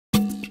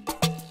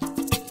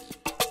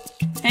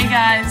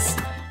guys,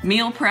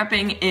 meal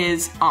prepping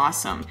is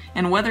awesome.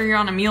 And whether you're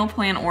on a meal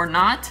plan or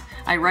not,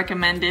 I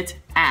recommend it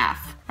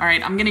AF. All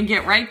right, I'm gonna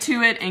get right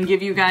to it and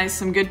give you guys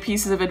some good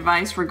pieces of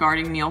advice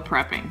regarding meal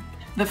prepping.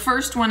 The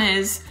first one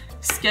is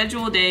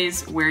schedule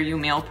days where you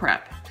meal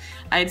prep.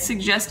 I'd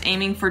suggest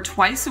aiming for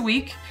twice a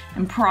week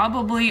and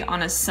probably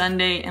on a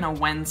Sunday and a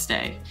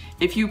Wednesday.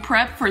 If you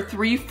prep for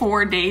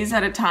 3-4 days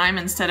at a time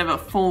instead of a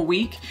full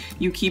week,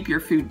 you keep your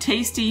food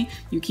tasty,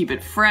 you keep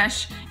it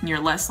fresh, and you're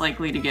less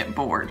likely to get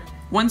bored.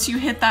 Once you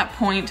hit that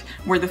point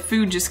where the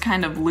food just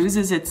kind of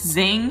loses its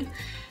zing,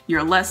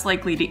 you're less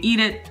likely to eat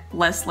it,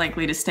 less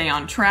likely to stay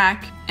on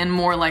track, and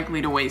more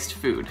likely to waste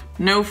food.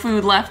 No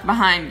food left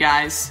behind,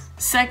 guys.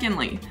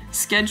 Secondly,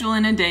 schedule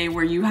in a day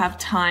where you have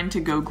time to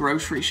go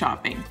grocery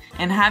shopping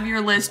and have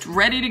your list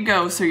ready to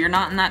go so you're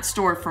not in that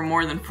store for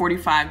more than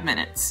 45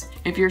 minutes.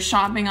 If you're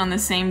shopping on the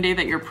same day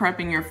that you're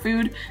prepping your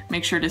food,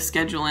 make sure to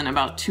schedule in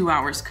about 2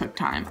 hours cook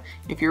time.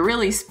 If you're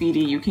really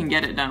speedy, you can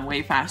get it done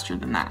way faster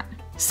than that.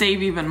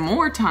 Save even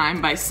more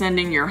time by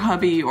sending your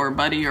hubby or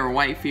buddy or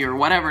wifey or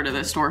whatever to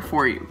the store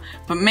for you.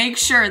 But make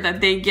sure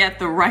that they get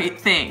the right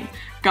thing.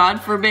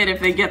 God forbid if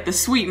they get the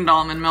sweetened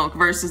almond milk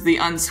versus the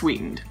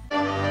unsweetened.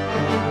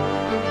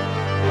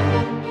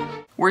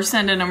 We're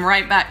sending them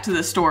right back to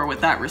the store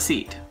with that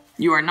receipt.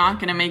 You are not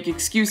gonna make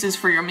excuses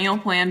for your meal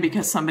plan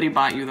because somebody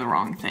bought you the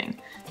wrong thing.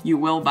 You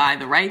will buy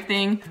the right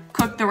thing,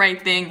 cook the right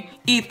thing,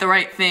 eat the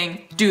right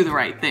thing, do the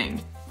right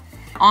thing.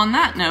 On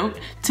that note,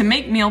 to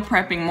make meal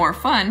prepping more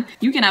fun,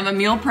 you can have a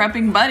meal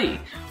prepping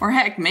buddy, or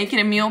heck, make it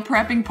a meal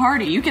prepping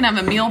party. You can have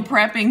a meal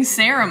prepping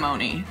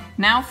ceremony.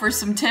 Now for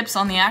some tips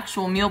on the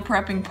actual meal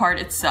prepping part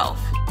itself.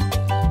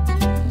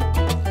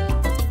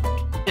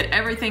 Get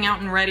everything out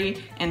and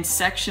ready and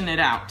section it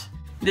out.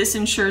 This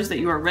ensures that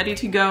you are ready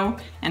to go,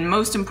 and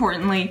most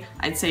importantly,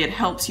 I'd say it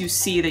helps you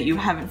see that you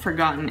haven't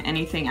forgotten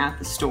anything at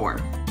the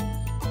store.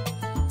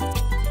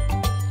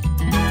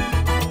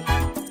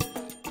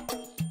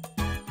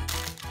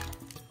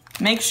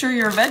 Make sure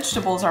your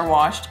vegetables are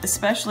washed,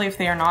 especially if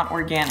they are not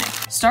organic.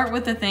 Start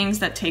with the things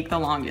that take the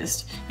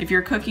longest. If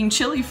you're cooking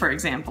chili, for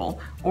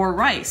example, or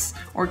rice,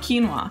 or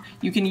quinoa,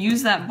 you can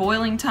use that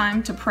boiling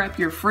time to prep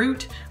your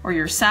fruit, or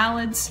your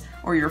salads,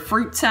 or your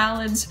fruit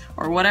salads,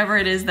 or whatever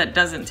it is that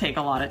doesn't take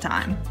a lot of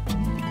time.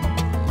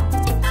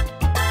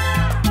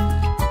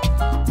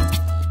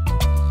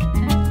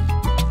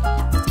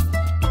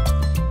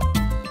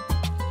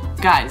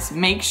 Guys,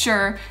 make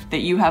sure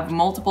that you have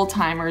multiple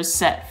timers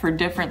set for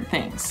different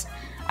things.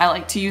 I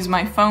like to use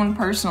my phone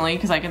personally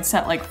because I can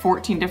set like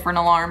 14 different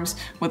alarms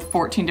with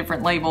 14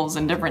 different labels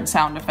and different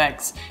sound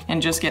effects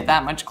and just get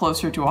that much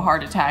closer to a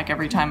heart attack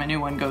every time a new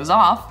one goes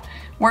off.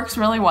 Works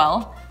really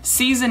well.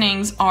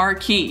 Seasonings are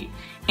key,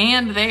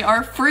 and they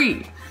are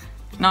free.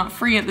 Not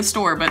free at the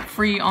store, but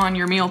free on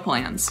your meal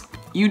plans.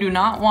 You do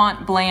not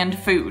want bland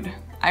food.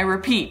 I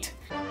repeat,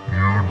 you do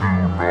not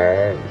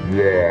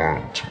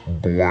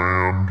want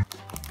bland.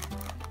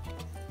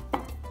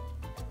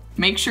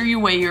 Make sure you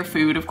weigh your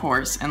food, of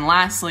course, and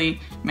lastly,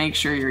 make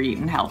sure you're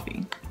eating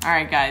healthy. All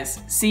right, guys,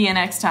 see you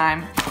next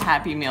time.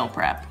 Happy meal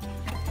prep.